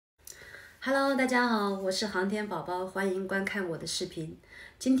Hello，大家好，我是航天宝宝，欢迎观看我的视频。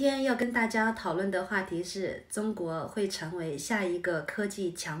今天要跟大家讨论的话题是：中国会成为下一个科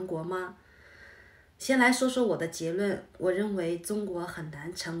技强国吗？先来说说我的结论，我认为中国很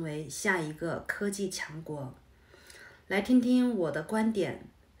难成为下一个科技强国。来听听我的观点。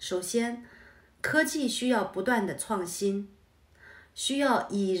首先，科技需要不断的创新，需要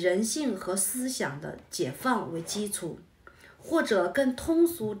以人性和思想的解放为基础。或者更通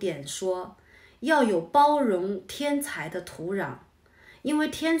俗点说，要有包容天才的土壤，因为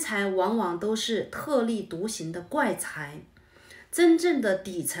天才往往都是特立独行的怪才，真正的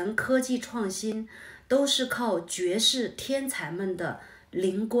底层科技创新都是靠绝世天才们的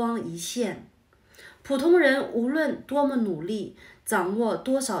灵光一现。普通人无论多么努力，掌握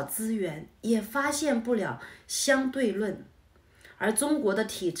多少资源，也发现不了相对论。而中国的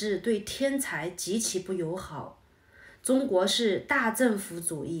体制对天才极其不友好。中国是大政府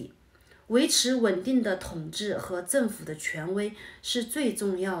主义，维持稳定的统治和政府的权威是最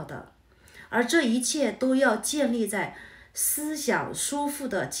重要的，而这一切都要建立在思想舒服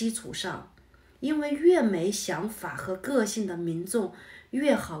的基础上，因为越没想法和个性的民众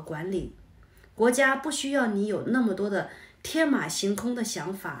越好管理。国家不需要你有那么多的天马行空的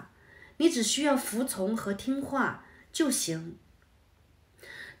想法，你只需要服从和听话就行。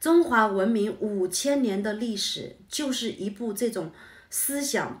中华文明5000年的历史，就是一部这种思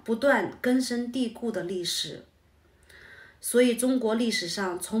想不断根深蒂固的历史。所以中国历史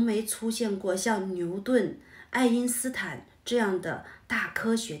上从没出现过像牛顿、爱因斯坦这样的大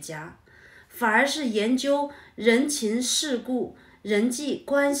科学家，反而是研究人情世故、人际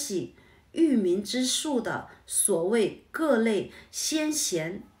关系、育民之术的所谓各类先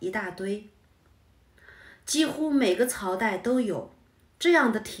贤一大堆，几乎每个朝代都有。这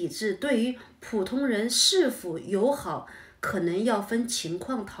样的体制对于普通人是否友好，可能要分情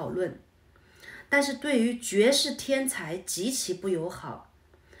况讨论，但是对于绝世天才极其不友好。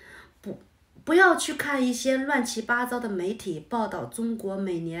不要去看一些乱七八糟的媒体报道中国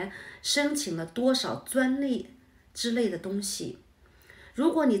每年申请了多少专利之类的东西。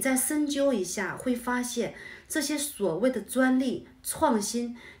如果你再深究一下，会发现这些所谓的专利创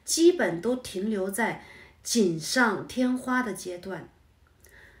新基本都停留在锦上添花的阶段。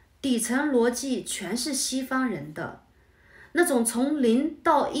底层逻辑全是西方人的，那种从0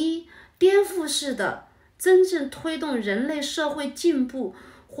到1颠覆式的真正推动人类社会进步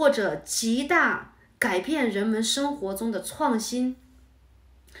或者极大改变人们生活中的创新，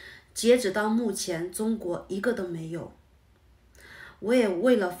截止到目前中国一个都没有。我也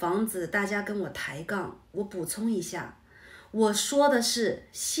为了防止大家跟我抬杠，我补充一下，我说的是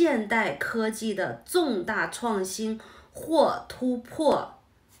现代科技的重大创新或突破，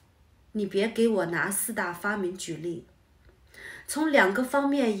你别给我拿4大发明举例。从2个方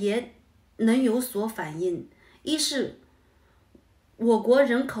面也能有所反映。一是我国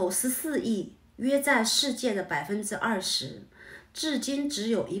人口14亿，约占世界的20%，至今只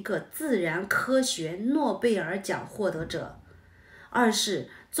有一个自然科学诺贝尔奖获得者。二是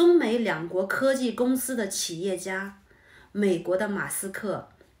中美2国科技公司的企业家，美国的马斯克、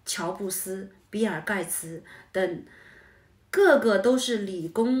乔布斯、比尔盖茨等个个都是理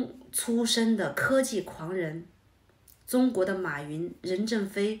工出身的科技狂人，中国的马云、任正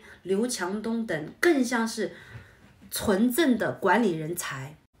非、刘强东等更像是纯正的管理人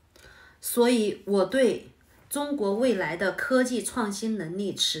才。所以我对中国未来的科技创新能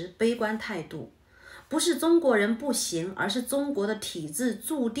力持悲观态度。不是中国人不行，而是中国的体制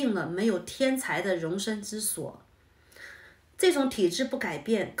注定了没有天才的容身之所。这种体制不改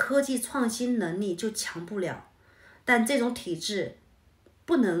变，科技创新能力就强不了。但这种体制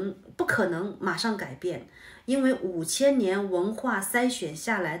不可能马上改变，因为5000年文化筛选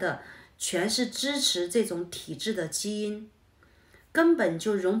下来的全是支持这种体制的基因，根本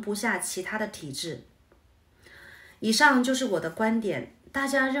就容不下其他的体制。以上就是我的观点，大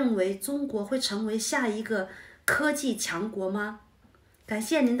家认为中国会成为下一个科技强国吗？感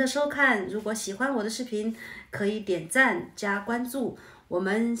谢您的收看，如果喜欢我的视频，可以点赞加关注，我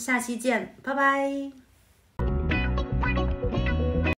们下期见，拜拜。